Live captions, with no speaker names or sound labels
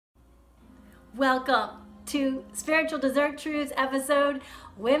Welcome to Spiritual Dessert Trews episode,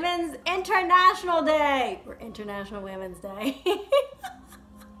 Women's International Day. We're International Women's Day.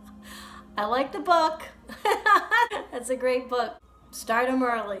 I like the book. That's a great book. Start them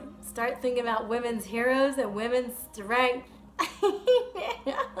early. Start thinking about women's heroes and women's strength.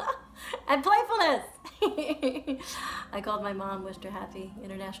 And playfulness. I called my mom, wished her happy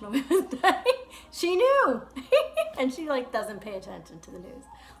International Women's Day. She knew. And she doesn't pay attention to the news.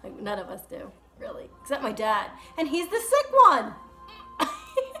 None of us do, really, except my dad. And he's the sick one.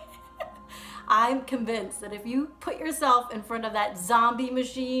 I'm convinced that if you put yourself in front of that zombie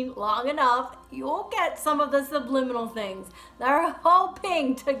machine long enough, you'll get some of the subliminal things they're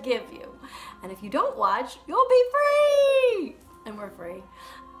hoping to give you. And if you don't watch, you'll be free. And we're free.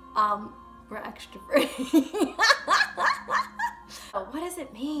 We're extra free. What does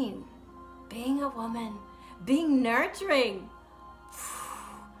it mean? Being a woman, being nurturing.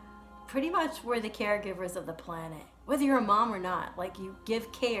 Pretty much we're the caregivers of the planet. Whether you're a mom or not, you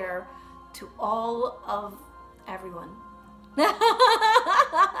give care to all of everyone.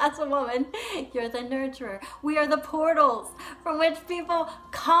 As a woman, you're the nurturer. We are the portals from which people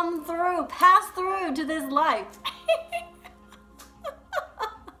come through, pass through to this life.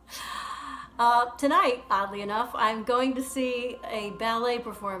 Tonight, oddly enough, I'm going to see a ballet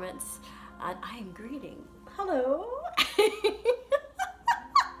performance. I am greeting. Hello.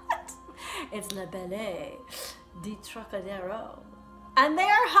 It's Le Ballet di Trocadero. And they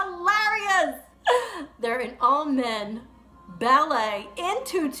are hilarious. They're an all-men ballet in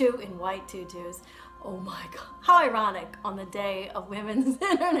tutu, in white tutus. Oh my God. How ironic on the day of Women's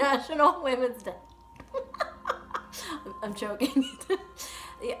International Women's Day. I'm joking.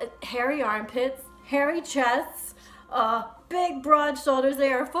 Hairy armpits, hairy chests, big broad shoulders.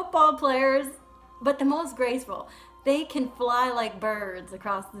 They are football players, but the most graceful. They can fly like birds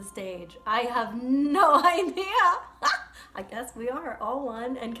across the stage. I have no idea. I guess we are all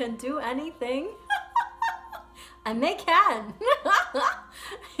one and can do anything. And they can.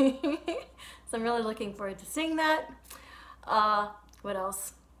 So I'm really looking forward to seeing that. What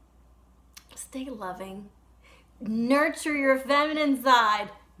else? Stay loving. Nurture your feminine side,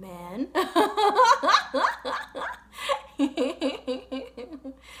 man.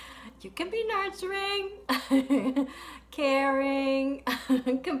 You can be nurturing, caring,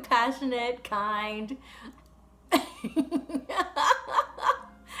 compassionate, kind.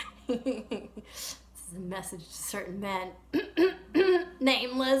 This is a message to certain men.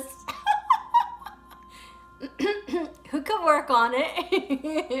 Nameless. Who could work on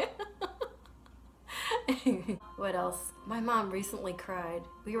it? What else? My mom recently cried.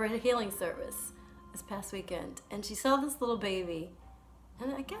 We were at a healing service this past weekend, and she saw this little baby.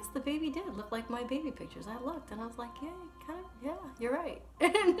 And I guess the baby did look like my baby pictures. I looked and I was like, yeah, you're right.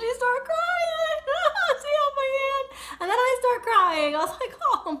 And she started crying. She held my hand. And then I start crying. I was like,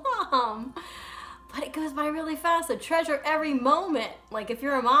 oh, Mom. But it goes by really fast. So treasure every moment. If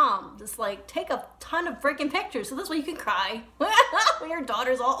you're a mom, just take a ton of freaking pictures. So this way you can cry when your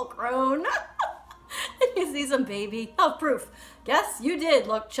daughter's all grown. And you see some baby. Oh, proof. Yes, you did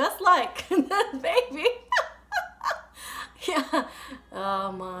look just like that baby. Yeah.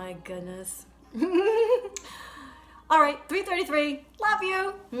 Oh my goodness. All right, 3:33. Love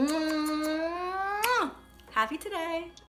you. Happy today.